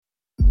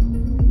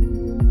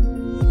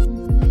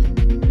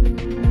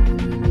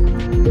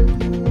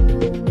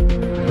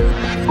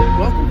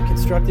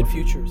Constructed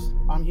Futures.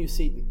 I'm Hugh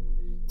Seaton.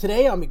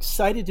 Today, I'm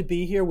excited to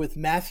be here with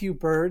Matthew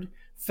Byrd,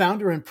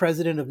 founder and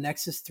president of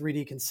Nexus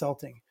 3D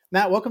Consulting.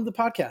 Matt, welcome to the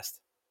podcast.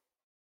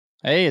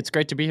 Hey, it's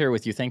great to be here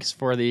with you. Thanks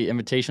for the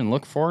invitation.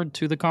 Look forward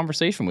to the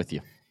conversation with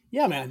you.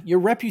 Yeah, man. Your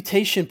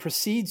reputation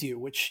precedes you,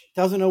 which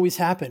doesn't always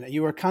happen.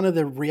 You are kind of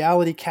the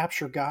reality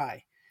capture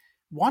guy.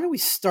 Why don't we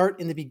start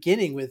in the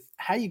beginning with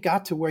how you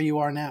got to where you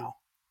are now?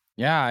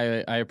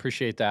 Yeah, I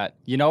appreciate that.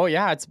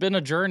 It's been a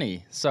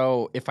journey.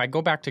 So if I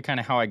go back to kind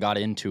of how I got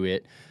into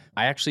it,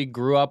 I actually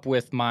grew up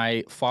with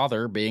my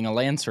father being a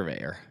land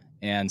surveyor.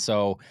 And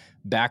so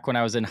back when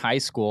I was in high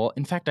school,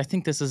 in fact, I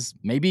think this is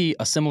maybe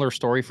a similar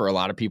story for a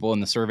lot of people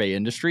in the survey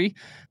industry.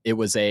 It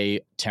was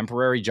a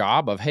temporary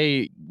job of,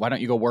 hey, why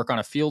don't you go work on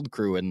a field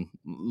crew and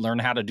learn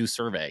how to do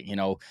survey,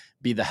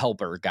 be the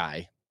helper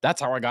guy.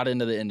 That's how I got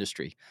into the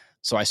industry.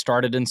 So I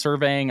started in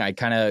surveying. I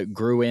kind of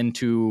grew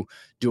into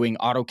doing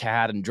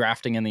AutoCAD and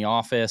drafting in the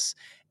office.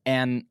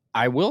 And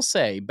I will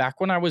say,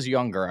 back when I was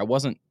younger, I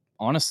wasn't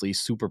honestly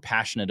super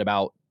passionate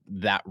about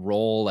that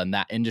role and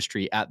that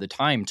industry at the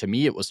time. To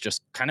me, it was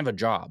just kind of a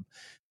job.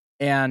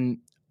 And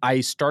I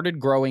started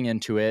growing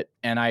into it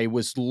and I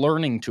was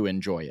learning to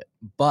enjoy it.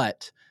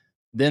 But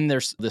then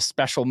there's this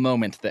special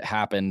moment that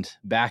happened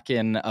back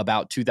in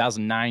about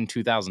 2009,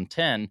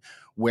 2010,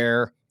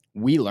 where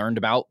we learned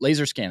about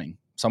laser scanning.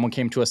 Someone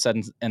came to us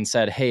and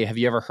said, hey, have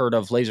you ever heard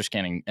of laser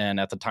scanning? And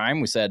at the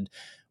time we said,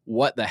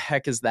 what the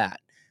heck is that?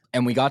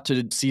 And we got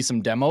to see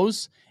some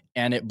demos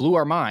and it blew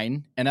our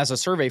mind. And as a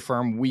survey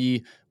firm,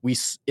 we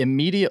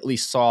immediately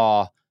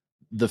saw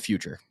the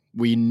future.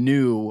 We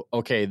knew,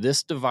 okay,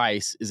 this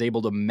device is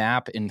able to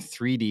map in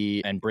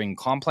 3D and bring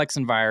complex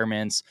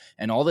environments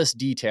and all this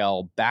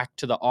detail back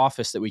to the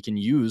office that we can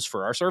use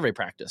for our survey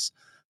practice.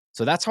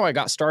 So that's how I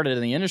got started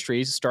in the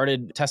industry,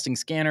 started testing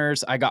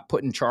scanners. I got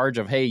put in charge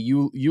of, hey,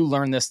 you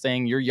learn this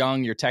thing. You're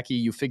young, you're techie,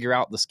 you figure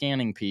out the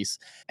scanning piece.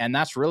 And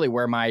that's really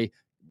where my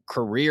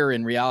career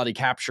in reality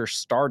capture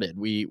started.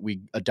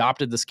 We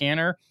adopted the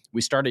scanner. We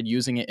started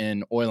using it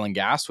in oil and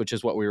gas, which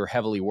is what we were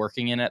heavily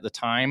working in at the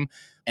time.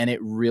 And it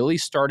really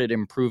started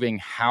improving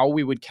how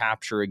we would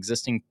capture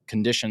existing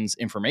conditions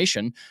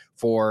information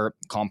for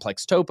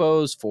complex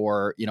topos,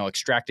 for,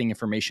 extracting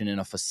information in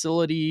a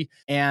facility.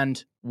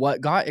 And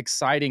what got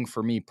exciting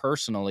for me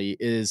personally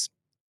is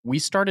we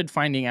started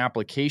finding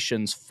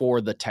applications for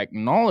the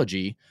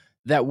technology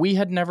that we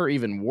had never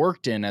even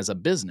worked in as a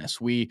business.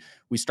 We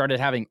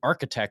started having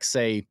architects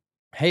say,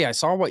 hey, I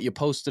saw what you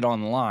posted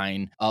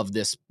online of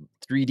this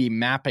 3D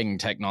mapping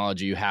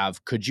technology you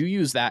have. Could you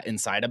use that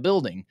inside a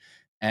building?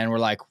 And we're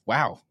like,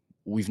 wow,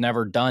 we've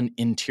never done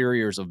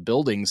interiors of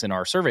buildings in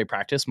our survey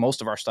practice.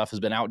 Most of our stuff has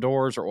been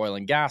outdoors or oil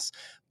and gas.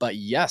 But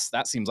yes,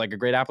 that seems like a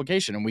great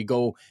application. And we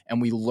go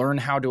and we learn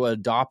how to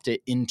adopt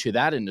it into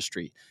that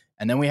industry.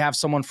 And then we have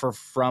someone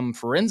from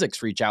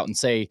forensics reach out and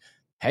say,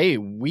 hey,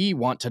 we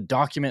want to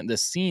document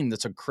this scene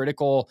that's a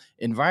critical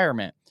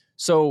environment.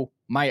 So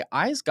my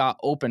eyes got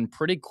open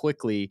pretty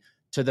quickly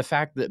to the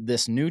fact that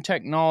this new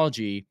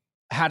technology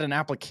had an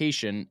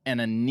application and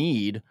a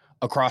need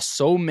across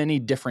so many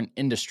different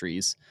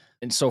industries.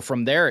 And so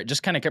from there, it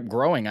just kind of kept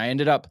growing. I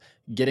ended up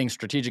getting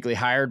strategically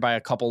hired by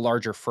a couple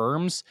larger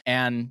firms,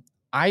 and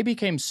I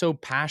became so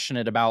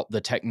passionate about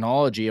the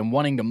technology and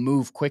wanting to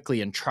move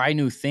quickly and try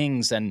new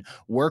things and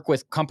work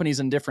with companies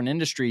in different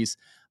industries.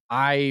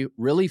 I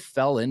really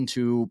fell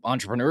into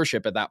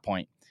entrepreneurship at that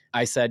point.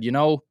 I said,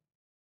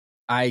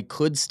 I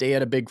could stay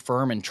at a big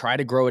firm and try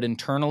to grow it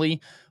internally,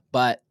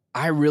 but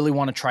I really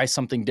want to try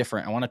something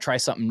different. I want to try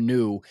something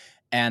new.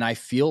 And I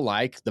feel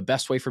like the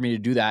best way for me to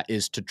do that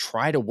is to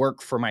try to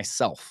work for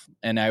myself.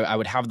 And I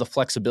would have the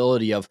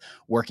flexibility of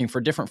working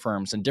for different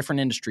firms and different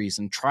industries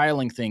and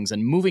trialing things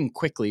and moving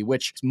quickly,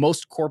 which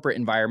most corporate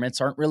environments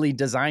aren't really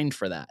designed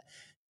for that.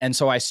 And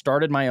so I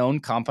started my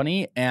own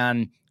company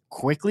and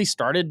quickly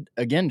started,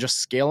 again, just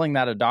scaling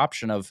that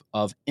adoption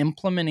of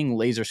implementing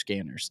laser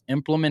scanners,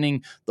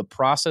 implementing the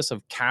process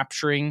of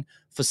capturing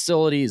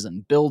facilities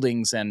and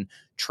buildings and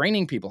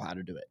training people how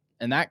to do it.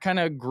 And that kind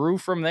of grew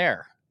from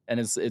there. And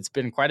it's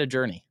been quite a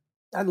journey.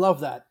 I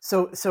love that.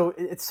 So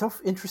it's so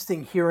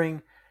interesting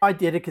hearing I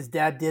did it because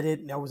dad did it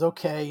and it was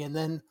okay. And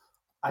then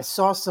I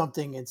saw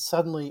something and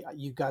suddenly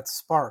you got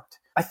sparked.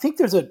 I think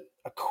there's a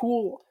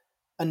cool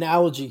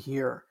analogy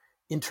here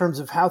in terms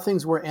of how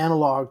things were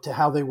analog to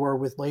how they were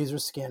with laser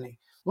scanning.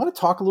 You want to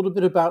talk a little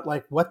bit about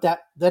like what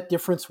that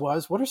difference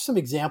was? What are some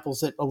examples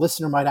that a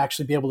listener might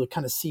actually be able to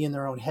kind of see in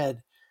their own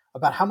head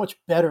about how much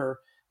better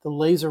the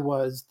laser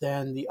was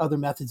than the other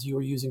methods you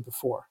were using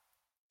before?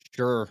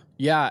 Sure.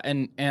 Yeah.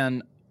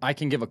 And I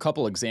can give a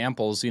couple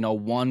examples.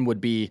 One would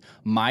be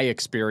my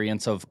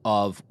experience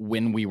of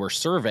when we were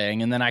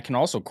surveying, and then I can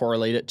also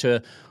correlate it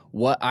to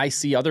what I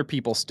see other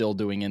people still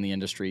doing in the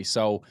industry.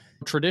 So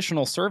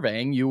traditional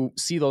surveying, you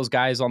see those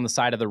guys on the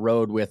side of the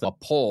road with a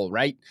pole,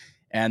 right?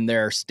 And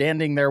they're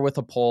standing there with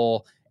a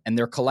pole and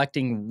they're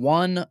collecting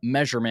one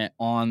measurement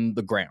on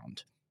the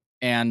ground.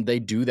 And they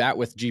do that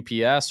with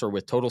GPS or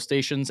with total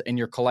stations, and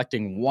you're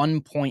collecting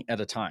 1 point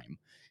at a time.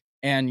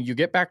 And you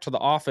get back to the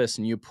office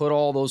and you put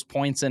all those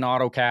points in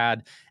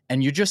AutoCAD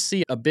and you just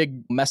see a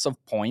big mess of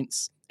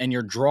points, and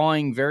you're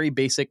drawing very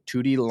basic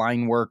 2D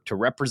line work to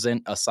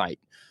represent a site.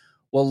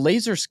 Well,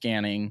 laser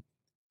scanning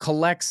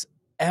collects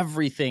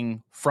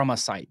everything from a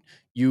site.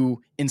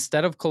 You,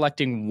 instead of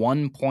collecting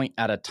one point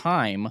at a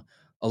time,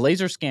 a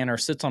laser scanner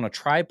sits on a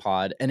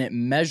tripod and it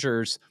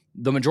measures,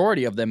 the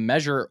majority of them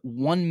measure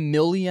 1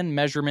 million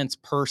measurements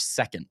per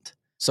second.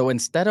 So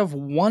instead of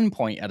one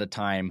point at a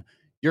time,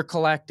 you're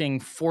collecting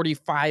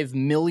 45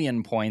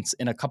 million points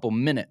in a couple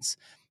minutes.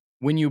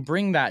 When you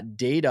bring that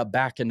data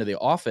back into the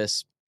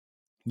office,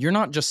 you're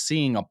not just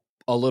seeing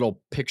a little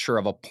picture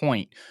of a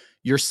point.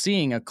 You're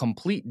seeing a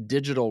complete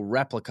digital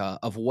replica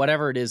of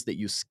whatever it is that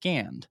you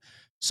scanned.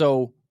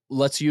 So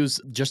let's use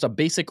just a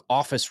basic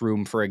office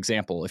room, for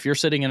example. If you're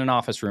sitting in an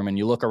office room and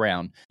you look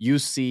around, you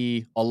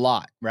see a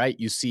lot, right?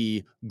 You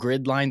see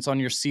grid lines on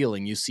your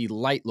ceiling, you see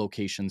light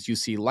locations, you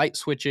see light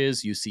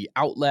switches, you see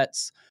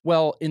outlets.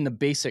 Well, in the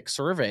basic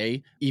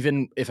survey,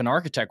 even if an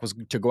architect was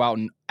to go out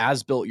and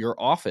as built your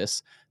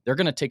office, they're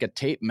going to take a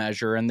tape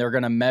measure and they're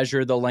going to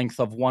measure the length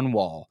of one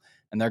wall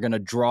and they're going to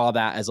draw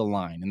that as a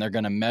line, and they're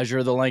going to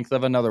measure the length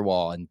of another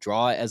wall and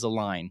draw it as a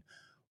line.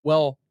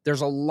 Well,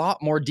 there's a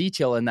lot more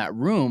detail in that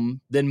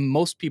room than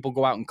most people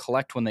go out and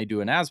collect when they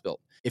do an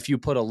as-built. If you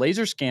put a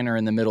laser scanner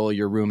in the middle of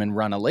your room and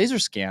run a laser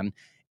scan,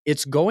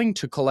 it's going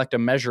to collect a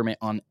measurement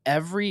on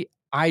every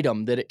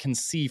item that it can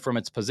see from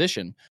its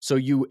position. So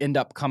you end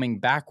up coming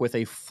back with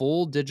a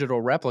full digital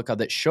replica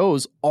that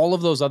shows all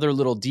of those other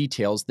little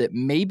details that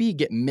maybe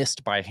get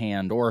missed by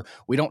hand, or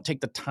we don't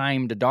take the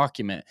time to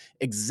document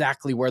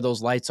exactly where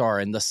those lights are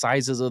and the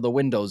sizes of the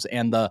windows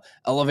and the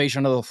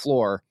elevation of the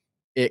floor.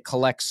 It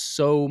collects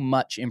so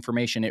much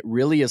information. It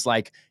really is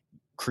like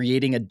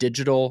creating a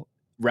digital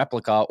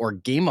replica or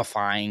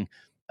gamifying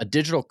a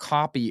digital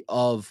copy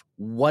of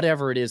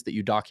whatever it is that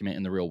you document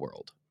in the real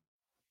world.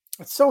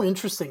 It's so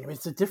interesting. I mean,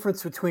 it's the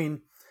difference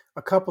between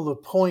a couple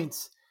of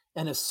points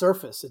and a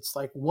surface. It's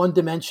like one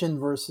dimension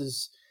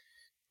versus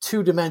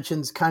two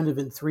dimensions, kind of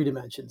in three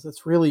dimensions.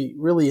 That's really,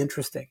 really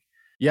interesting.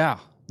 Yeah,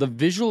 the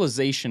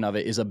visualization of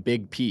it is a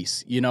big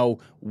piece. You know,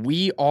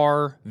 we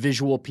are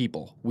visual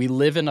people. We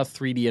live in a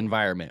 3D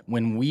environment.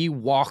 When we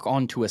walk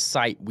onto a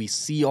site, we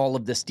see all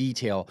of this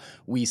detail.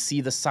 We see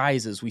the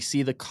sizes, we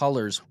see the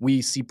colors,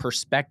 we see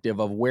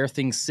perspective of where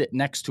things sit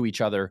next to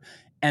each other.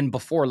 And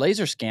before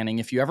laser scanning,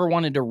 if you ever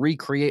wanted to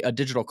recreate a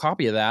digital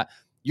copy of that,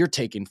 you're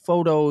taking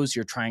photos,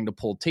 you're trying to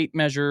pull tape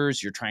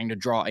measures, you're trying to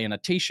draw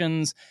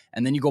annotations,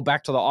 and then you go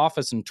back to the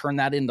office and turn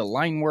that into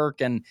line work.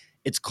 And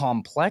it's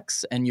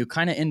complex, and you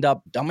kind of end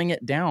up dumbing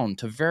it down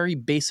to very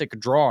basic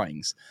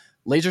drawings.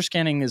 Laser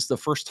scanning is the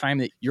first time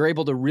that you're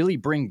able to really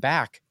bring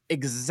back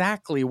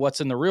exactly what's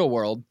in the real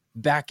world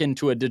back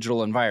into a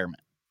digital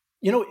environment.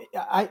 You know,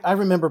 I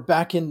remember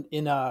back in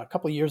a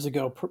couple of years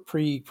ago,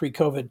 pre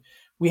COVID,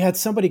 we had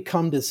somebody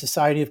come to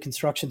Society of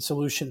Construction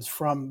Solutions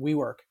from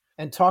WeWork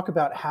and talk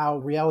about how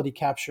reality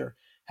capture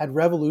had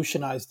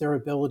revolutionized their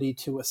ability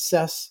to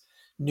assess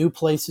new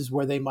places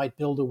where they might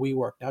build a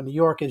WeWork. Now, New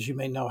York, as you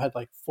may know, had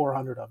like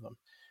 400 of them.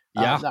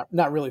 Yeah.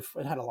 Not really,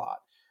 it had a lot.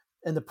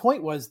 And the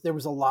point was there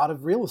was a lot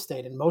of real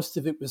estate, and most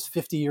of it was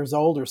 50 years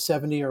old or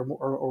 70 or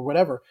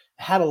whatever.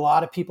 It had a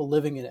lot of people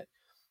living in it.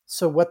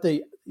 So what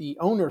the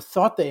owner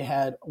thought they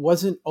had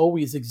wasn't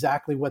always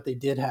exactly what they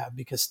did have,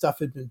 because stuff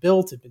had been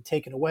built, had been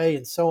taken away,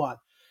 and so on.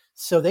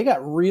 So they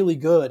got really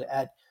good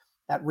at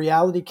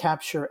reality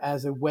capture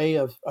as a way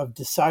of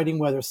deciding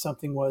whether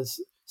something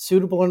was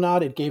suitable or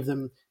not. It gave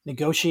them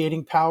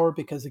negotiating power,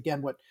 because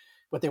again, what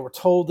they were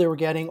told they were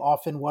getting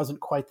often wasn't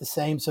quite the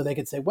same. So they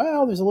could say,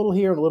 well, there's a little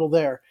here and a little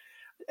there.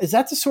 Is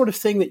that the sort of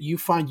thing that you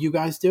find you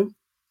guys do?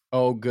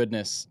 Oh,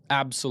 goodness.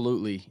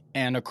 Absolutely.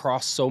 And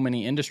across so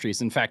many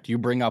industries. In fact, you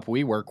bring up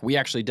WeWork. We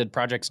actually did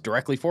projects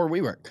directly for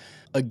WeWork.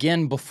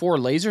 Again, before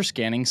laser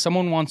scanning,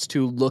 someone wants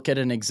to look at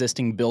an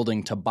existing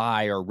building to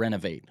buy or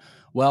renovate.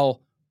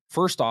 Well,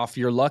 first off,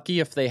 you're lucky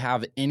if they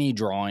have any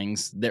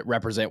drawings that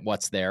represent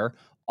what's there.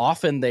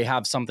 Often they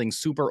have something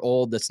super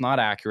old that's not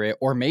accurate,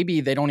 or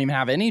maybe they don't even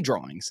have any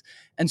drawings.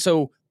 And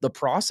so the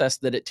process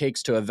that it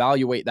takes to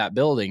evaluate that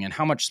building and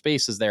how much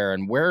space is there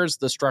and where's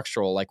the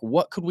structural, like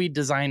what could we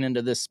design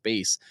into this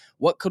space?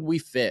 What could we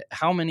fit?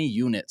 How many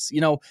units?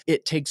 You know,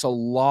 it takes a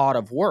lot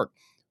of work.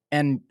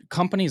 And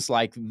companies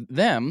like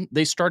them,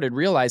 they started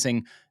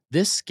realizing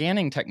this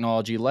scanning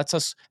technology lets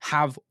us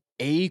have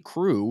a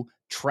crew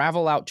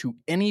travel out to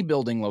any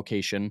building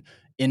location.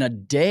 In a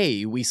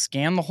day, we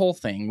scan the whole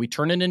thing, we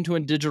turn it into a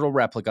digital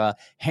replica,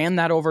 hand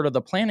that over to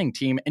the planning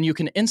team, and you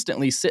can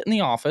instantly sit in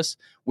the office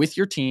with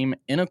your team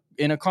in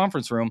a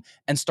conference room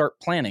and start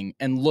planning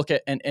and look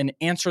at and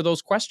answer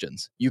those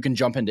questions. You can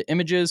jump into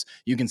images,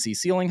 you can see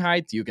ceiling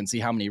height, you can see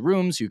how many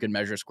rooms, you can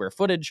measure square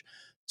footage.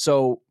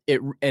 So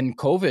it, and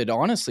COVID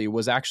honestly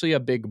was actually a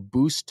big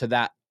boost to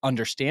that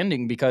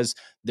understanding, because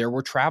there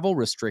were travel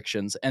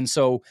restrictions. And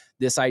so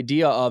this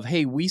idea of,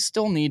 hey, we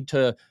still need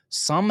to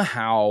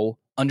somehow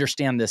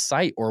understand this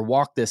site or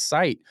walk this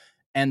site,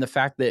 and the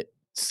fact that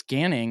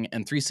scanning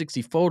and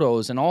 360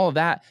 photos and all of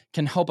that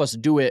can help us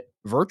do it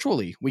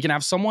virtually. We can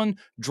have someone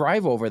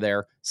drive over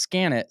there,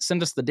 scan it,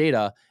 send us the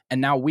data, and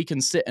now we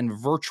can sit and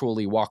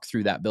virtually walk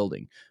through that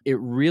building. It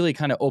really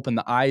kind of opened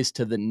the eyes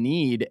to the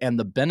need and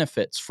the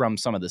benefits from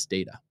some of this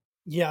data.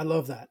 Yeah, I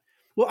love that.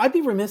 Well, I'd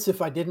be remiss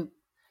if I didn't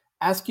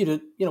ask you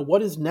to, what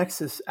does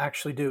Nexus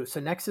actually do? So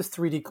Nexus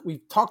 3D,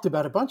 we've talked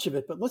about a bunch of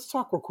it, but let's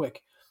talk real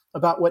quick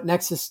about what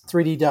Nexus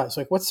 3D does.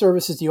 Like, what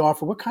services do you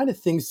offer? What kind of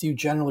things do you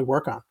generally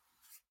work on?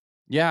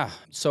 Yeah.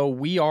 So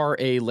we are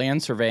a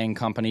land surveying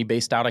company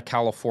based out of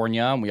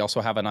California, and we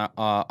also have an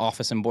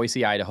office in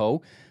Boise,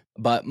 Idaho.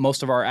 But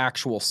most of our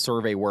actual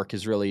survey work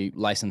is really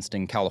licensed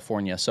in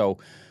California. So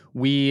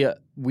we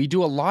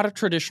do a lot of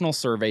traditional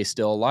survey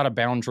still, a lot of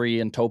boundary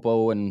and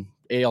topo and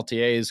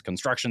ALTAs,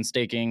 construction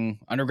staking,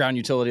 underground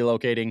utility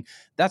locating.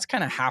 That's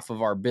kind of half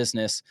of our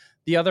business.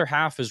 The other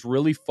half is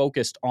really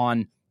focused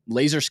on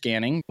laser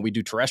scanning. We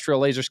do terrestrial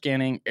laser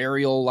scanning,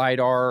 aerial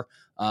LiDAR,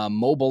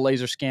 mobile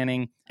laser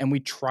scanning, and we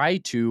try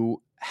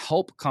to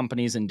help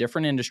companies in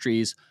different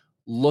industries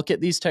look at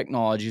these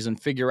technologies and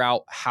figure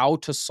out how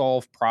to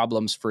solve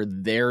problems for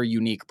their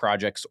unique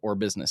projects or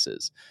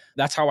businesses.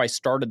 That's how I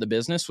started the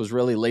business, was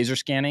really laser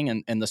scanning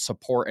and the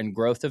support and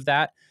growth of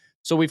that.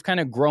 So we've kind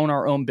of grown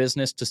our own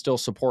business to still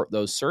support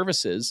those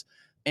services.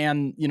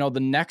 And the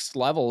next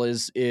level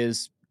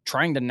is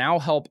trying to now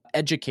help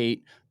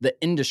educate the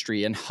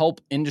industry and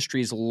help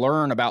industries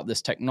learn about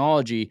this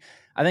technology.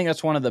 I think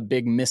that's one of the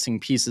big missing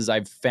pieces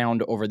I've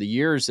found over the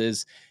years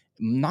is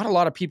not a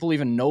lot of people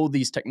even know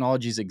these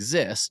technologies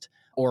exist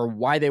or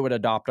why they would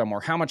adopt them or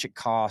how much it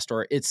costs,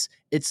 or it's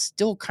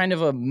still kind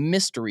of a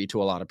mystery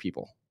to a lot of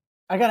people.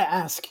 I got to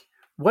ask,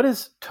 what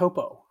is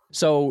topo?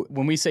 So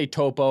when we say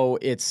topo,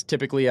 it's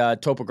typically a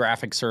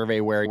topographic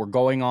survey where we're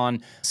going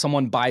on,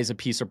 someone buys a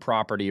piece of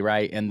property,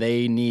 right? And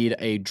they need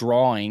a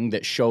drawing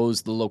that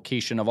shows the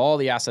location of all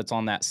the assets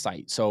on that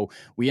site. So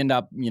we end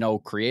up,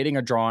 creating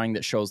a drawing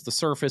that shows the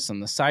surface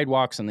and the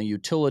sidewalks and the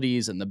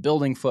utilities and the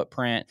building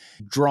footprint,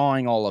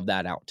 drawing all of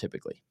that out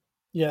typically.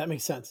 Yeah, that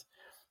makes sense.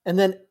 And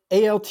then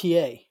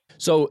ALTA.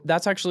 So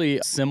that's actually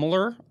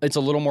similar. It's a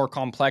little more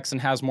complex and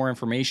has more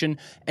information.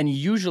 And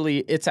usually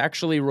it's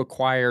actually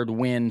required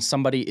when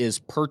somebody is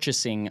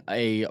purchasing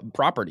a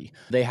property.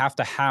 They have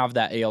to have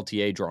that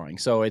ALTA drawing.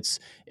 So it's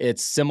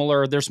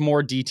similar. There's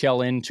more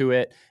detail into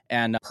it.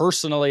 And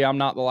personally, I'm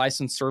not the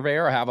licensed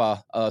surveyor. I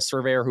have a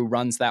surveyor who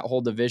runs that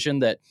whole division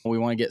that we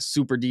want to get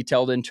super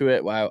detailed into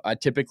it. I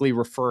typically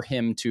refer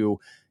him to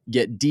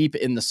get deep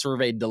in the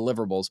survey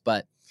deliverables.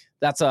 But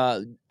that's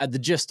the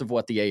gist of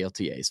what the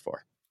ALTA is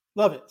for.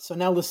 Love it. So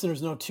now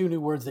listeners know two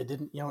new words they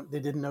didn't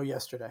know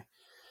yesterday.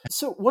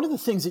 So one of the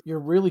things that you're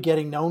really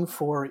getting known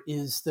for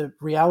is the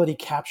reality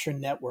capture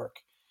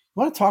network.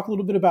 You want to talk a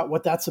little bit about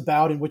what that's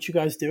about and what you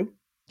guys do?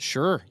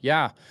 Sure.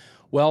 Yeah.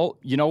 Well,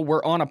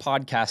 we're on a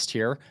podcast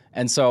here.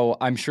 And so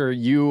I'm sure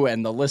you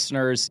and the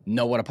listeners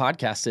know what a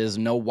podcast is,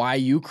 know why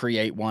you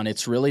create one.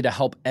 It's really to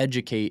help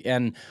educate.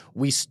 And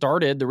we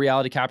started the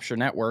Reality Capture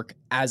Network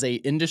as a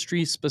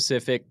industry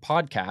specific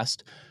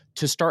podcast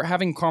to start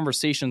having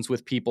conversations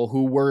with people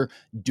who were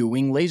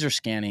doing laser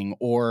scanning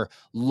or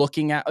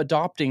looking at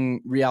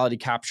adopting reality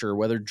capture,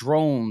 whether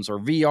drones or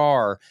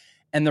VR.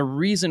 And the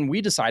reason we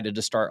decided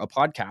to start a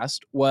podcast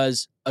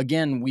was,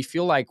 again, we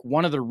feel like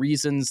one of the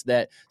reasons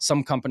that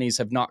some companies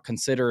have not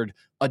considered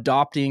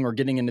adopting or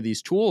getting into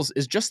these tools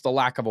is just the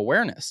lack of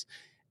awareness.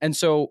 And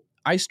so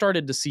I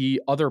started to see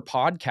other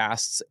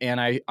podcasts,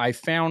 and I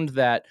found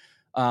that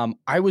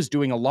I was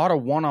doing a lot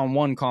of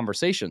one-on-one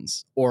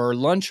conversations or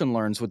lunch and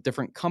learns with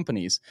different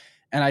companies.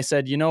 And I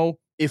said,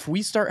 if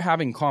we start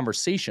having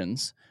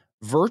conversations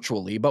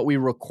virtually, but we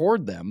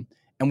record them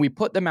and we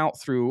put them out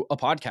through a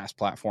podcast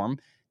platform,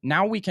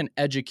 now we can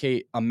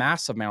educate a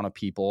massive amount of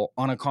people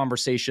on a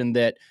conversation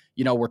that,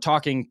 we're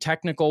talking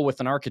technical with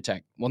an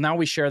architect. Well, now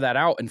we share that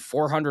out and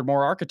 400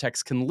 more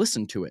architects can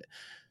listen to it.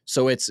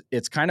 So it's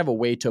kind of a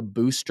way to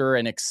booster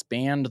and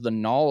expand the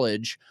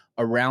knowledge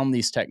around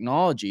these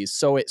technologies.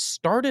 So it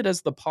started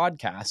as the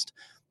podcast,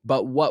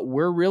 but what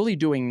we're really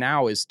doing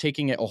now is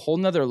taking it a whole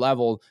nother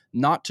level,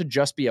 not to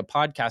just be a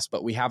podcast,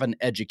 but we have an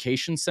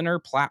education center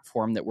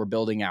platform that we're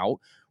building out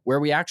where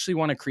we actually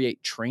want to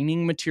create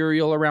training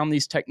material around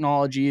these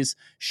technologies,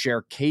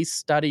 share case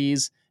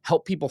studies,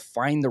 help people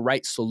find the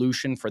right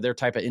solution for their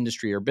type of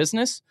industry or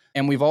business.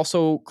 And we've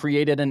also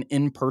created an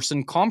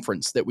in-person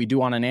conference that we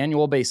do on an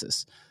annual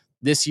basis.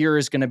 This year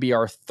is going to be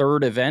our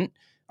third event.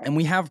 And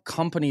we have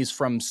companies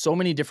from so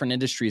many different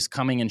industries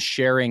coming and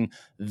sharing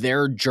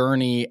their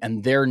journey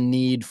and their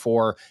need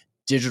for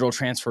digital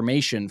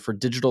transformation, for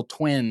digital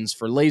twins,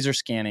 for laser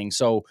scanning.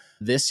 So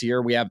this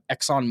year we have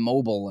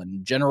ExxonMobil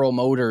and General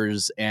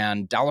Motors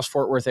and Dallas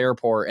Fort Worth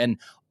Airport and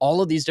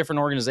all of these different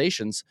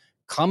organizations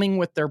coming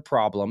with their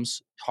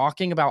problems,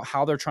 talking about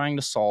how they're trying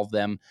to solve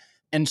them.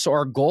 And so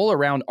our goal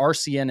around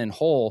RCN and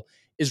whole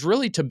is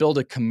really to build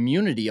a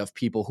community of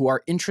people who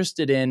are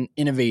interested in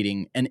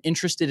innovating and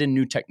interested in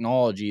new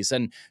technologies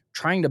and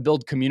trying to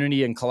build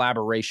community and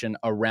collaboration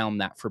around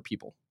that for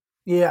people.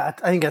 Yeah,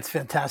 I think that's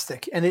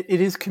fantastic. And it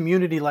is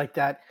community like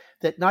that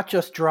that not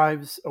just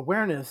drives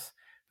awareness,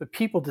 but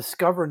people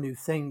discover new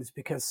things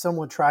because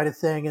someone tried a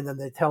thing and then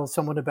they tell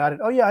someone about it.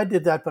 Oh yeah, I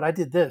did that, but I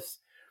did this.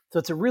 So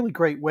it's a really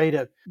great way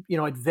to,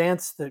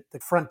 advance the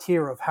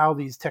frontier of how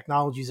these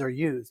technologies are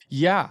used.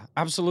 Yeah,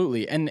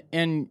 absolutely.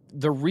 And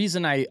the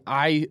reason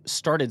I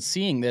started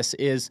seeing this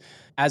is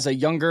as a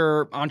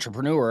younger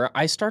entrepreneur,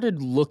 I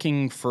started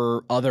looking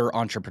for other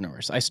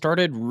entrepreneurs. I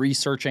started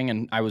researching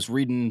and I was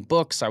reading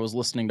books, I was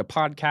listening to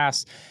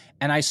podcasts,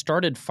 and I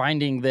started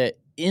finding that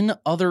in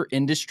other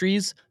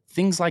industries,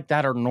 things like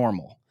that are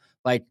normal.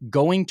 Like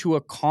going to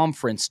a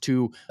conference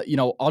to,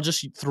 I'll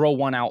just throw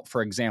one out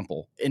for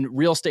example, in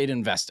real estate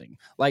investing.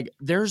 Like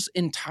there's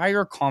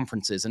entire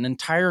conferences and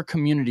entire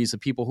communities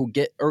of people who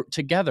get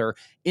together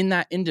in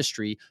that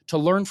industry to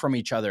learn from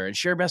each other and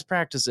share best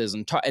practices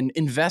and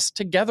invest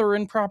together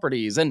in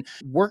properties and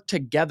work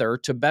together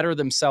to better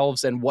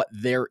themselves and what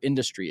their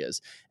industry is.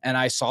 And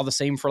I saw the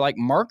same for like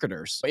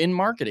marketers in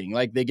marketing.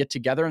 Like they get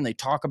together and they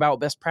talk about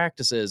best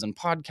practices and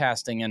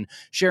podcasting and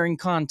sharing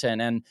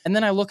content. And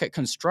then I look at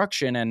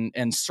construction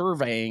and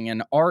surveying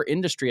and our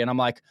industry and I'm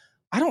like,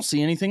 I don't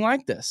see anything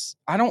like this.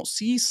 I don't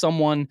see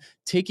someone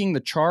taking the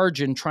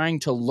charge and trying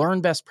to learn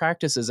best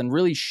practices and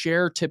really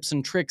share tips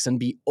and tricks and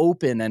be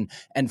open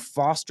and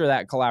foster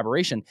that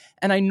collaboration.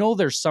 And I know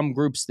there's some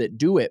groups that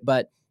do it,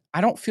 but I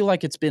don't feel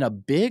like it's been a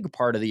big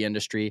part of the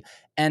industry.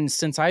 And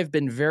since I've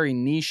been very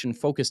niche and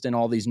focused in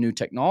all these new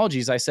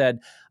technologies, I said,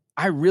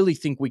 I really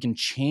think we can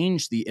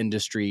change the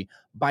industry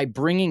by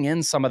bringing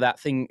in some of that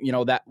thing,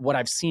 that what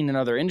I've seen in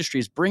other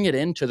industries, bring it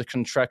into the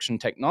construction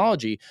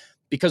technology.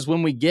 Because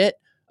when we get,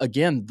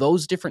 again,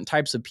 those different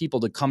types of people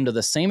to come to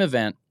the same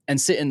event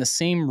and sit in the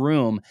same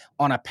room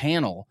on a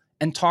panel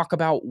and talk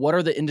about what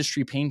are the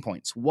industry pain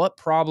points? What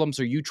problems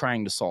are you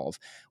trying to solve?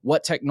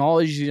 What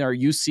technologies are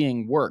you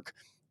seeing work?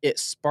 It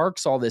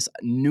sparks all this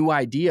new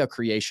idea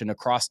creation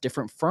across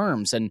different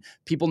firms, and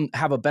people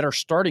have a better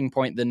starting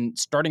point than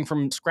starting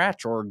from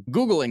scratch or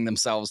Googling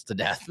themselves to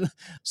death.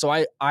 So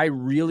I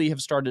really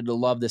have started to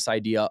love this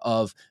idea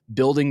of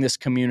building this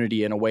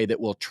community in a way that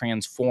will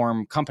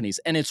transform companies,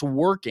 and it's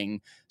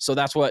working. So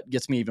that's what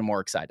gets me even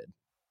more excited.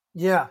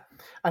 Yeah.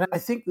 And I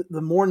think that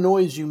the more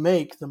noise you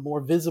make, the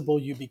more visible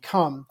you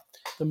become,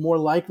 the more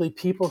likely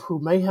people who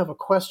may have a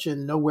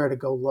question know where to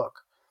go look.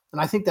 And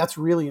I think that's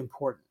really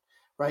important,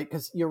 right?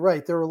 Because you're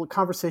right, there are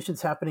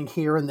conversations happening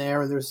here and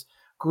there, and there's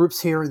groups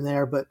here and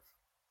there. But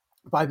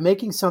by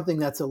making something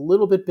that's a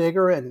little bit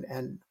bigger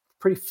and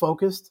pretty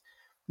focused,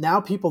 now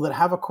people that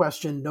have a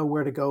question know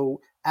where to go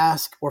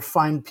ask or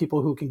find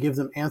people who can give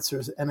them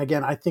answers. And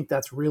again, I think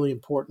that's really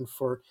important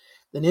for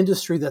an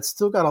industry that's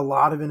still got a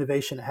lot of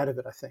innovation ahead of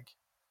it, I think.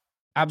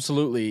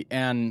 Absolutely,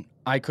 and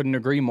I couldn't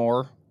agree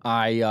more.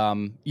 I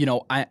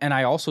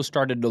also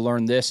started to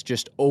learn this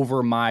just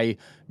over my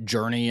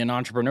journey in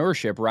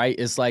entrepreneurship, right?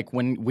 Is like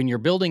when you're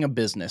building a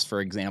business, for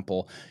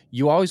example,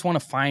 you always want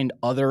to find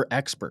other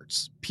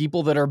experts,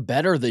 people that are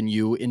better than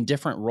you in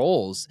different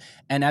roles.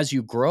 And as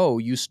you grow,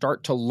 you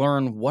start to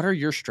learn what are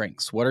your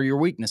strengths, what are your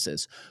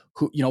weaknesses,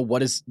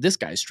 what is this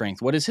guy's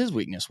strength, what is his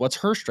weakness, what's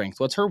her strength,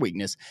 what's her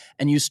weakness,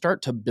 and you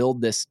start to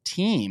build this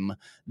team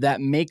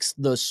that makes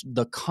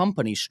the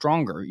company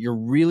stronger. You're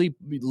really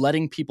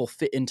letting people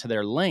fit into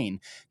their lane.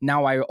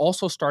 Now, I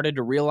also started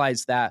to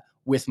realize that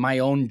with my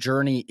own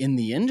journey in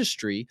the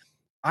industry,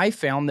 I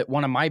found that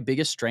one of my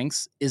biggest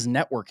strengths is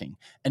networking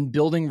and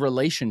building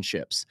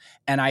relationships.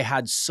 And I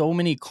had so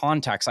many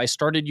contacts. I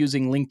started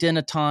using LinkedIn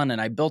a ton and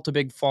I built a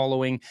big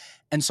following.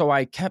 And so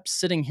I kept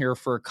sitting here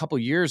for a couple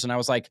years and I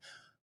was like,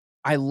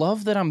 I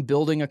love that I'm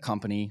building a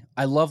company.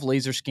 I love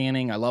laser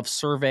scanning. I love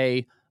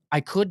survey. I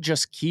could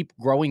just keep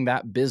growing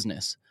that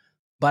business.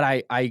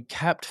 But I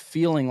kept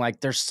feeling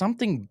like there's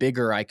something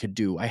bigger I could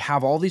do. I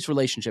have all these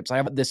relationships. I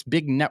have this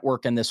big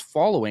network and this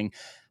following.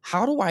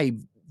 How do I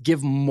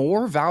give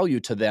more value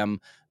to them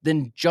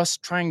than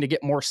just trying to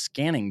get more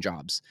scanning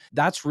jobs?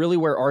 That's really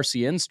where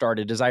RCN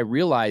started, is I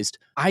realized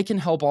I can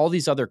help all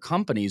these other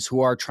companies who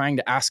are trying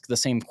to ask the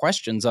same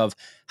questions of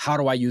how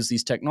do I use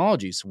these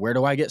technologies? Where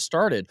do I get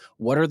started?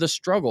 What are the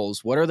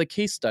struggles? What are the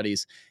case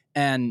studies?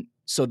 And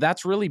so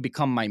that's really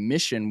become my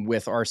mission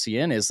with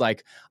RCN, is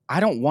like, I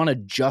don't want to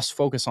just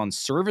focus on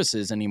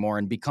services anymore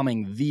and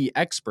becoming the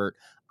expert.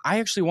 I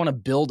actually want to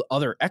build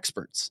other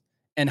experts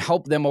and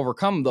help them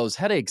overcome those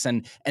headaches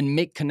and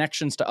make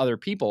connections to other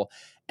people.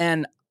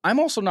 And I'm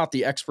also not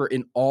the expert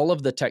in all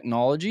of the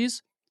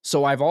technologies.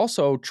 So I've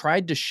also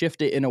tried to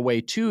shift it in a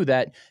way too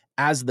that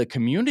as the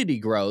community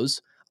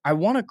grows, I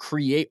want to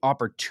create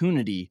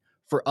opportunity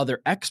for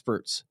other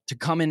experts to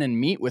come in and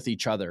meet with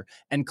each other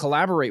and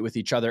collaborate with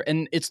each other.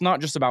 And it's not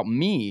just about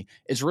me,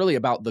 it's really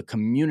about the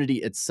community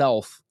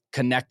itself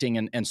connecting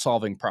and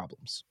solving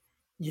problems.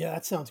 Yeah,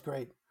 that sounds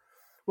great.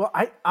 Well,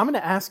 I'm going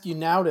to ask you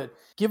now to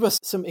give us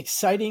some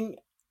exciting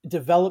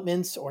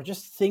developments or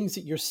just things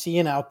that you're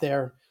seeing out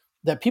there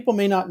that people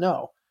may not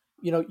know.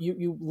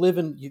 You live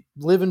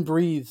and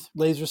breathe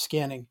laser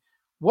scanning.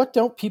 What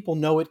don't people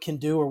know it can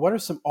do, or what are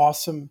some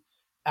awesome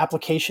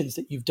applications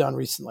that you've done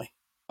recently?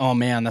 Oh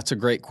man, that's a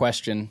great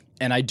question.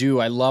 And I do.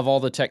 I love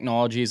all the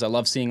technologies. I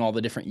love seeing all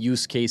the different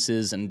use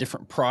cases and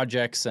different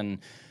projects. And,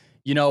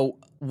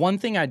 one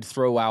thing I'd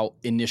throw out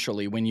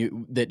initially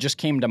that just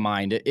came to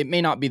mind, it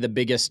may not be the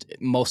biggest,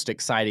 most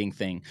exciting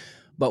thing,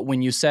 but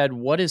when you said,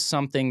 what is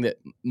something that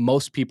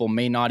most people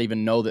may not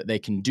even know that they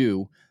can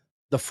do?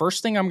 The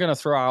first thing I'm going to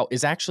throw out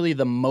is actually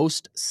the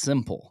most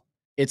simple.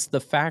 It's the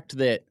fact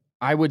that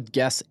I would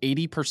guess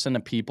 80%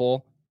 of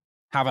people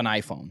have an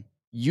iPhone.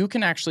 You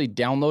can actually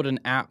download an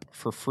app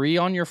for free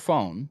on your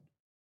phone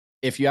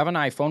if you have an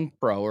iPhone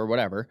Pro or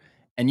whatever,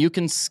 and you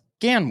can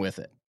scan with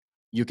it.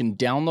 You can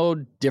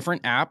download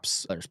different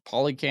apps. There's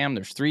Polycam,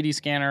 there's 3D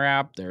scanner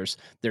app, there's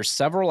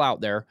several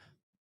out there.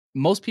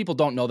 Most people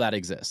don't know that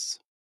exists.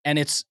 And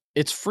it's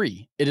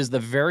free. It is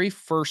the very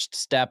first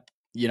step.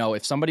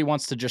 If somebody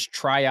wants to just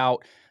try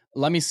out,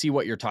 let me see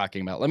what you're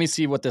talking about. Let me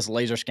see what this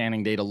laser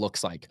scanning data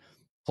looks like.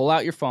 Pull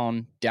out your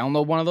phone,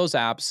 download one of those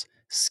apps,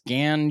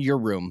 scan your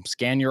room,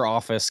 scan your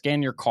office,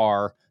 scan your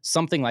car,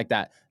 something like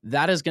that.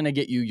 That is going to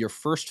get you your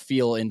first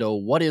feel into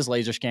what is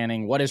laser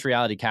scanning, what is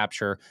reality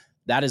capture.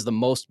 That is the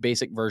most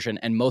basic version.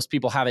 And most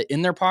people have it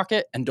in their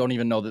pocket and don't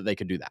even know that they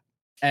could do that.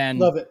 And,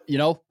 Love it.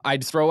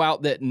 I'd throw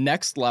out that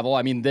next level.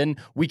 I mean, then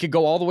we could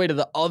go all the way to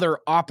the other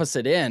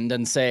opposite end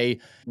and say,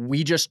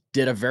 we just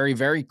did a very,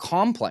 very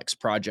complex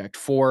project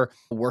for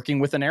working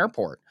with an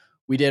airport.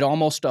 We did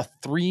almost a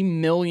 3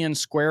 million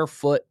square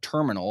foot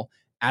terminal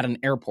at an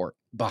airport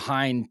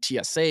behind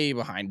TSA,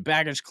 behind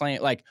baggage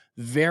claim, like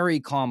very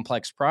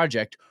complex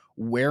project,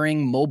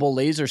 wearing mobile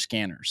laser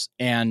scanners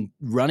and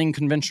running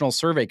conventional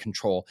survey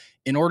control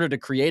in order to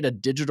create a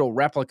digital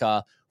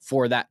replica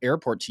for that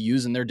airport to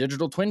use in their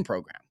digital twin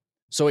program.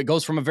 So it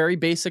goes from a very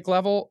basic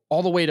level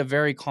all the way to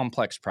very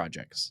complex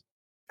projects.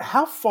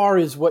 How far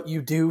is what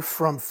you do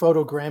from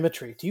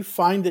photogrammetry? Do you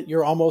find that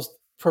you're almost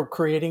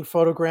creating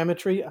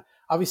photogrammetry?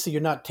 Obviously,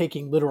 you're not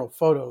taking literal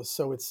photos,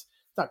 so it's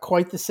not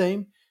quite the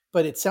same.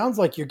 But it sounds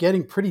like you're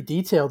getting pretty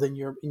detailed in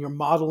your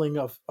modeling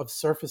of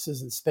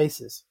surfaces and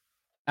spaces.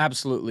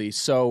 Absolutely.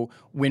 So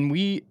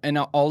and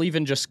I'll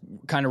even just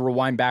kind of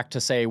rewind back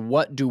to say,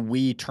 what do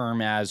we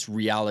term as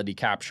reality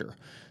capture?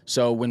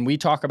 So when we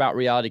talk about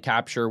reality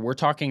capture, we're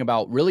talking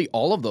about really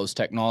all of those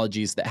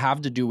technologies that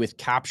have to do with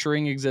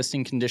capturing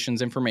existing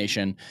conditions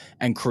information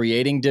and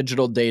creating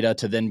digital data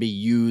to then be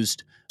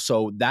used.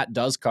 So that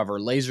does cover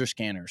laser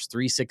scanners,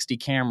 360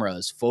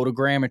 cameras,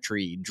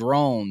 photogrammetry,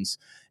 drones,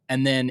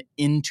 and then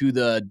into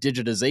the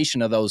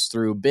digitization of those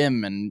through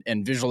BIM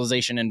and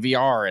visualization in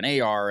VR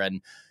and AR.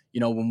 And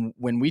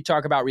when we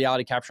talk about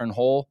reality capture in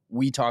whole,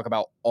 we talk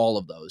about all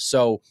of those.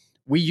 So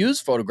we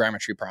use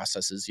photogrammetry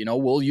processes.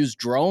 We'll use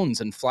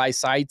drones and fly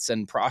sites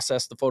and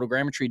process the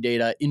photogrammetry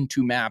data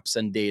into maps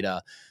and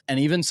data. And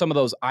even some of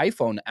those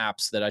iPhone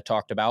apps that I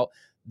talked about,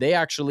 they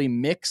actually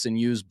mix and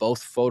use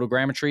both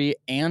photogrammetry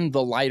and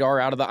the LiDAR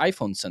out of the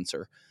iPhone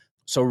sensor.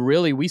 So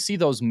really, we see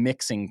those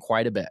mixing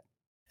quite a bit.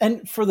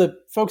 And for the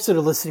folks that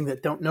are listening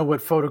that don't know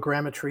what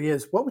photogrammetry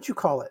is, what would you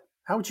call it?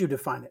 How would you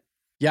define it?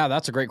 Yeah,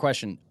 that's a great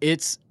question.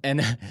 There's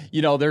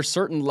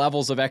certain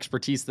levels of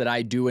expertise that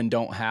I do and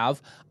don't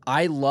have.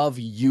 I love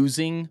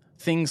using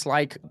things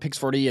like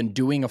Pix4D and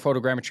doing a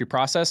photogrammetry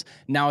process.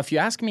 Now, if you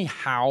ask me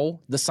how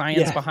the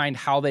science Yeah. behind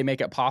how they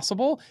make it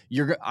possible,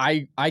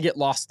 I get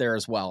lost there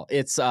as well.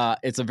 It's a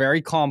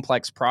very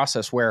complex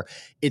process where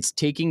it's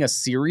taking a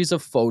series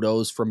of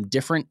photos from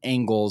different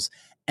angles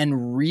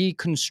and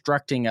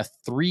reconstructing a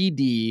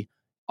 3D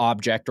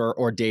object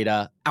or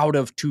data out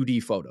of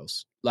 2D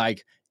photos.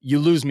 Like, you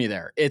lose me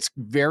there. It's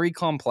very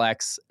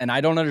complex, and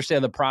I don't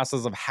understand the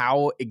process of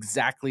how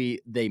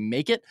exactly they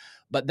make it,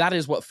 but that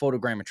is what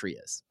photogrammetry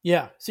is.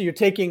 Yeah. So you're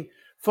taking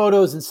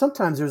photos, and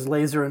sometimes there's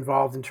laser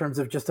involved in terms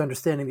of just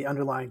understanding the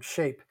underlying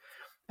shape.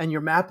 And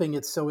you're mapping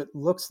it so it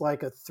looks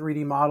like a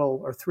 3D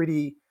model or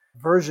 3D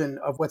version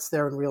of what's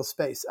there in real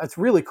space. It's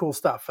really cool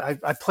stuff.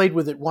 I played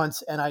with it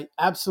once, and I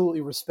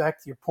absolutely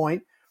respect your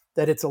point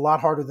that it's a lot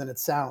harder than it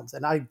sounds.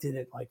 And I did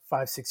it like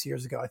 5, 6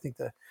 years ago. I think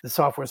the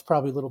software is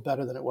probably a little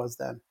better than it was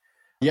then.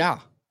 Yeah.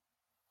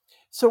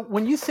 So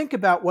when you think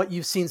about what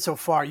you've seen so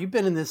far, you've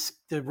been in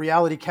the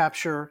reality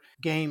capture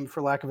game,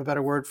 for lack of a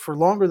better word, for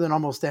longer than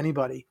almost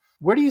anybody.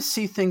 Where do you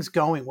see things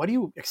going? What are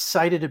you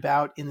excited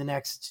about in the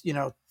next,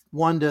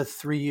 1 to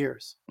 3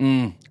 years?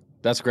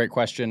 That's a great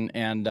question.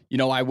 And,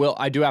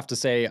 I do have to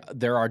say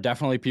there are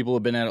definitely people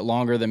who've been at it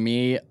longer than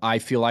me. I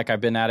feel like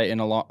I've been at it in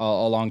a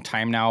long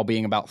time now,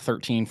 being about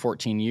 13,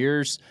 14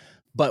 years.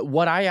 But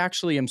what I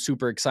actually am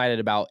super excited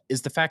about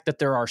is the fact that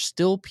there are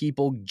still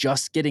people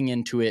just getting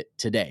into it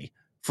today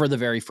for the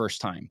very first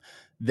time.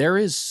 There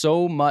is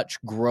so much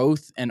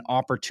growth and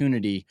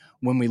opportunity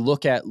when we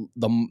look at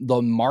the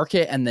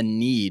market and the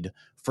need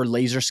for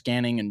laser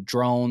scanning and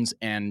drones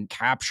and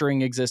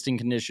capturing existing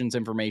conditions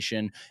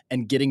information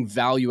and getting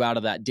value out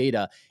of that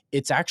data.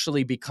 It's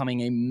actually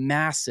becoming a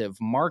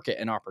massive market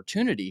and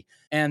opportunity.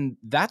 And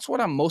that's what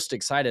I'm most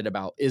excited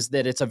about, is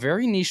that it's a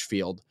very niche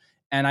field.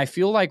 And I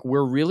feel like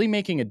we're really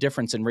making a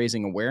difference in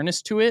raising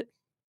awareness to it.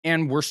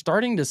 And we're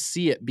starting to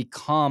see it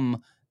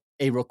become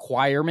a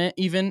requirement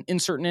even in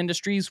certain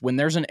industries. When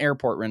there's an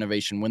airport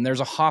renovation, when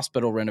there's a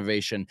hospital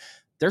renovation,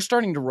 they're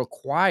starting to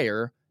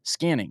require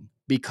scanning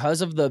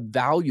because of the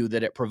value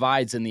that it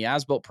provides in the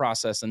as-built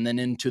process and then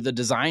into the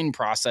design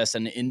process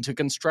and into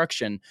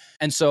construction.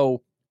 And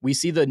so we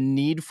see the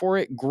need for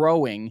it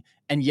growing,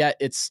 and yet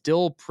it's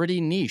still pretty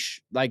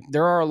niche. Like,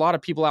 there are a lot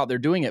of people out there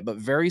doing it, but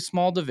very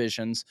small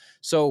divisions.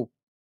 So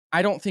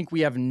I don't think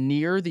we have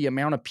near the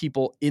amount of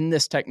people in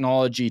this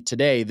technology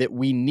today that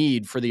we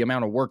need for the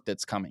amount of work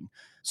that's coming.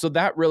 So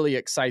that really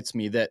excites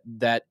me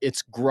that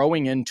it's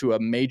growing into a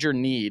major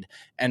need,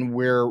 and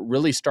we're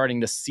really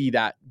starting to see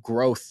that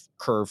growth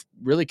curve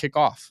really kick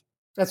off.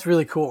 That's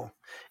really cool.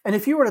 And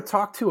if you were to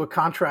talk to a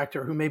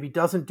contractor who maybe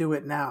doesn't do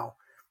it now,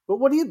 but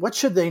what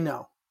should they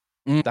know?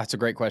 That's a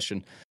great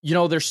question.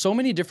 There's so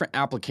many different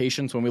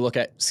applications when we look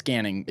at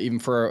scanning, even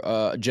for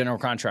a general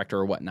contractor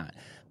or whatnot.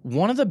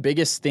 One of the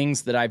biggest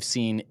things that I've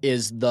seen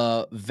is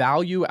the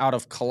value out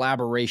of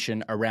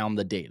collaboration around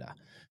the data.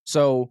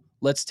 So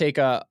let's take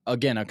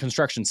again, a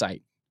construction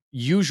site.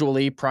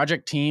 Usually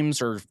project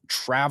teams are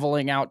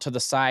traveling out to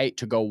the site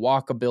to go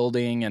walk a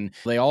building, and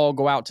they all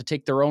go out to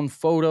take their own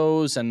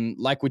photos. And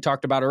like we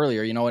talked about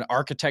earlier, an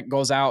architect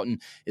goes out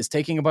and is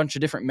taking a bunch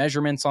of different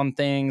measurements on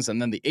things. And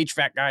then the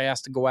HVAC guy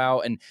has to go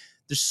out, and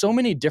there's so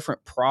many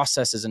different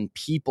processes and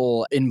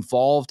people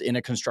involved in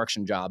a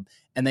construction job.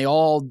 And they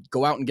all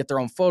go out and get their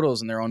own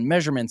photos and their own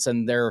measurements.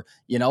 And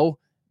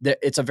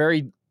it's a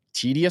very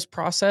tedious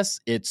process.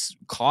 It's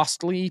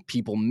costly.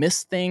 People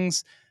miss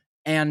things.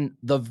 And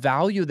the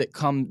value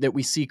that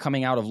we see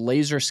coming out of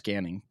laser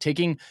scanning,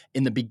 taking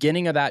in the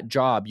beginning of that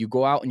job, you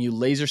go out and you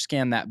laser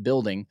scan that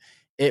building,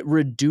 it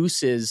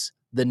reduces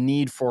the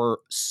need for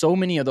so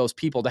many of those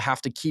people to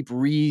have to keep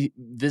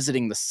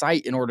revisiting the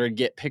site in order to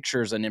get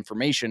pictures and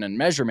information and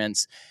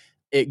measurements.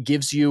 It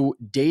gives you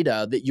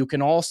data that you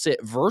can all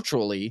sit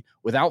virtually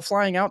without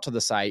flying out to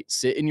the site,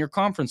 sit in your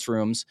conference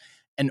rooms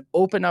and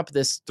open up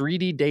this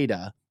 3D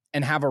data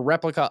and have a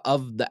replica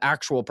of the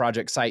actual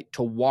project site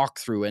to walk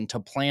through and to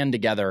plan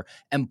together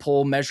and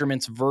pull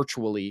measurements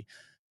virtually.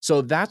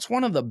 So that's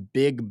one of the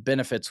big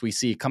benefits we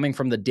see coming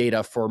from the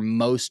data for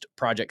most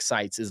project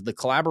sites, is the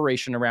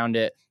collaboration around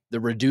it, the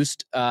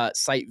reduced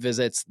site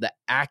visits, the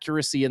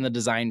accuracy in the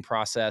design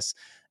process.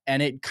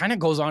 And it kind of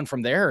goes on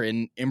from there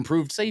in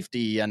improved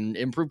safety and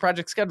improved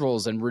project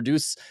schedules and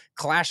reduce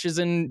clashes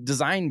in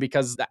design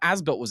because the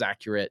as-built was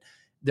accurate.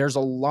 There's a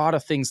lot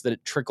of things that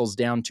it trickles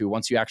down to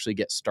once you actually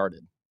get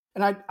started.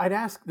 And I'd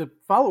ask, the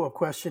follow-up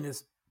question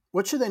is,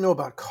 what should they know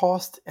about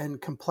cost and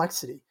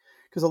complexity?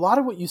 Because a lot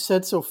of what you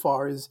said so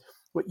far is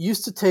what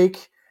used to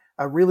take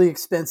a really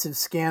expensive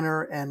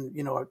scanner and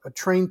a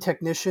trained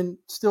technician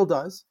still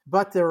does.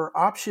 But there are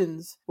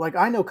options, like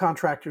I know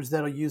contractors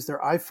that'll use their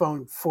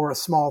iPhone for a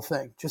small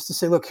thing, just to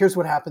say, look, here's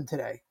what happened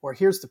today, or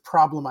here's the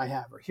problem I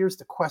have, or here's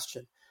the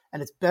question.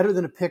 And it's better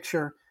than a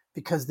picture,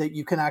 because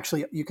you can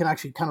actually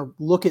kind of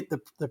look at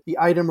the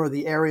item or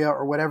the area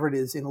or whatever it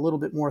is in a little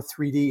bit more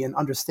 3D and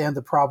understand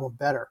the problem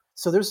better.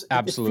 So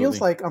it feels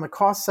like on the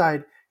cost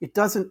side, it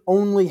doesn't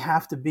only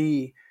have to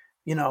be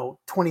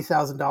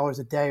 $20,000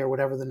 a day or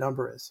whatever the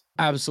number is.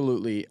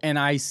 Absolutely. And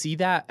I see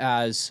that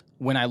as,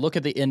 when I look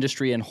at the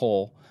industry in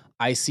whole,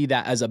 I see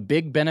that as a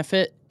big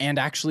benefit and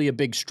actually a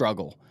big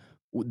struggle.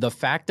 The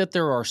fact that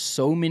there are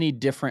so many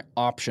different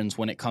options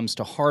when it comes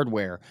to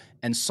hardware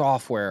and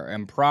software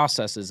and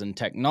processes and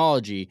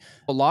technology,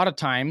 a lot of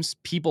times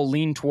people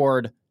lean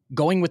toward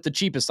going with the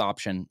cheapest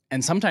option.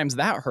 And sometimes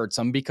that hurts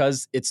them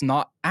because it's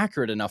not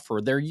accurate enough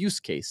for their use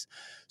case.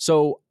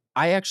 So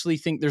I actually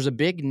think there's a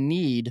big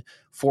need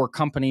for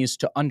companies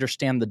to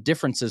understand the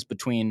differences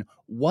between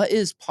what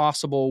is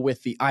possible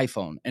with the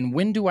iPhone and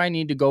when do I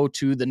need to go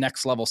to the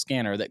next level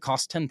scanner that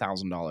costs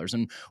 $10,000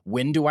 and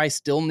when do I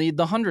still need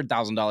the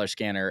 $100,000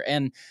 scanner.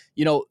 And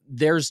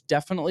there's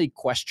definitely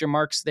question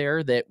marks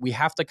there that we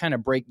have to kind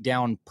of break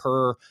down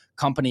per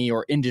company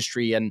or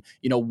industry, and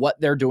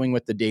what they're doing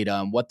with the data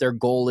and what their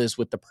goal is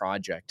with the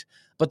project.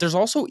 But there's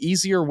also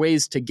easier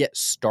ways to get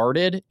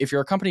started. If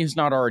you're a company who's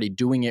not already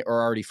doing it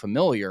or already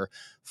familiar,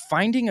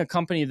 finding a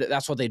company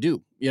that's what they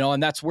do,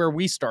 and that's where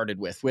we started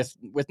with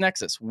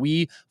Nexus.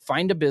 We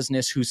find a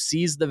business who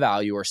sees the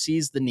value or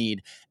sees the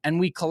need, and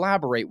we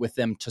collaborate with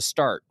them to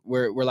start.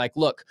 We're like,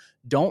 look,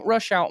 don't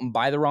rush out and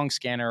buy the wrong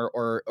scanner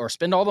or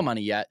spend all the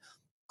money yet.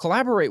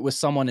 Collaborate with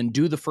someone and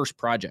do the first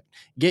project.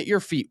 Get your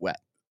feet wet.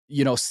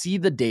 See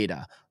the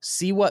data,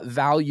 see what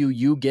value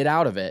you get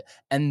out of it.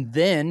 And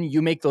then you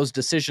make those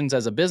decisions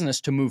as a business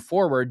to move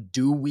forward.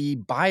 Do we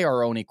buy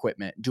our own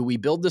equipment? Do we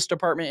build this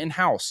department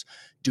in-house?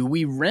 Do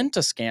we rent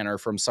a scanner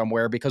from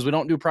somewhere because we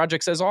don't do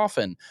projects as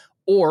often?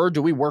 Or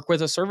do we work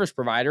with a service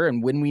provider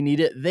and when we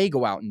need it, they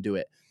go out and do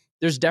it?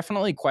 There's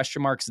definitely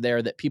question marks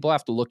there that people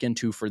have to look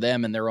into for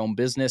them and their own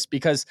business,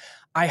 because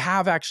I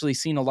have actually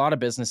seen a lot of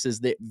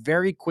businesses that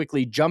very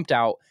quickly jumped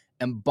out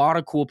and bought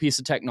a cool piece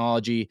of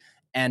technology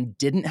and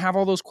didn't have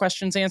all those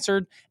questions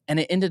answered. And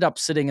it ended up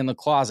sitting in the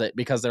closet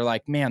because they're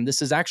like, man,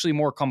 this is actually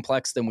more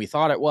complex than we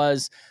thought it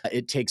was.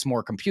 It takes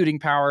more computing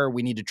power.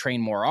 We need to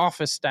train more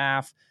office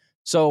staff.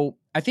 So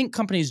I think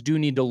companies do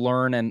need to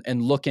learn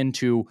and look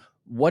into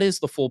what is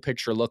the full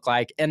picture look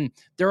like. And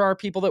there are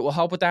people that will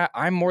help with that.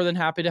 I'm more than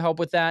happy to help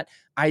with that.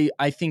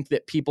 I think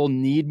that people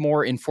need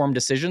more informed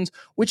decisions,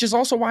 which is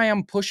also why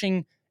I'm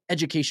pushing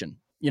education.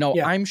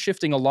 Yeah, I'm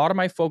shifting a lot of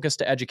my focus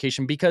to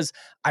education because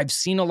I've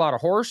seen a lot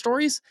of horror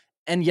stories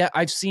and yet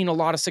I've seen a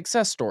lot of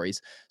success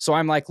stories. So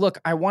I'm like, look,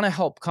 I want to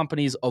help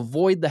companies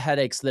avoid the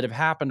headaches that have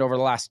happened over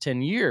the last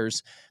 10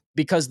 years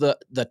because the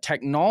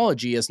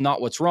technology is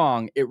not what's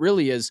wrong. It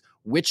really is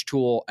which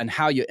tool and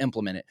how you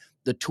implement it.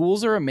 The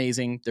tools are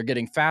amazing. They're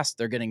getting fast,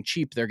 they're getting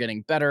cheap, they're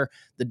getting better.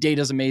 The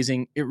data is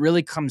amazing. It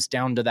really comes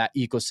down to that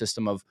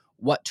ecosystem of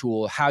what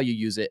tool, how you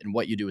use it, and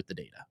what you do with the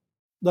data.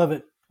 love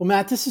it. Well,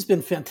 Matt, this has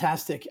been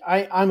fantastic.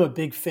 I'm a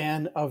big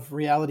fan of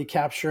reality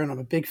capture, and I'm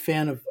a big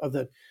fan of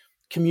the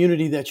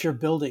community that you're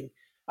building.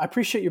 I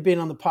appreciate you being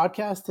on the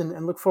podcast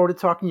and look forward to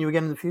talking to you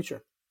again in the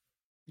future.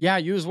 Yeah,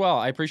 you as well.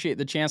 I appreciate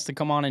the chance to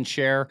come on and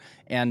share.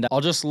 And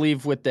I'll just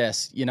leave with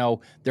this.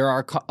 There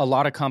are a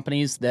lot of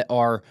companies that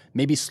are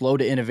maybe slow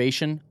to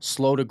innovation,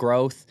 slow to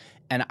growth.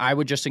 And I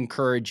would just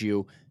encourage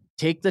you,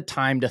 take the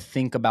time to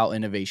think about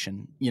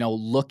innovation.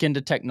 Look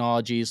into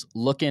technologies,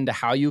 look into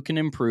how you can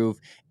improve.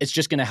 It's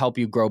just going to help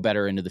you grow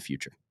better into the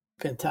future.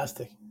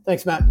 Fantastic.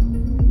 Thanks, Matt.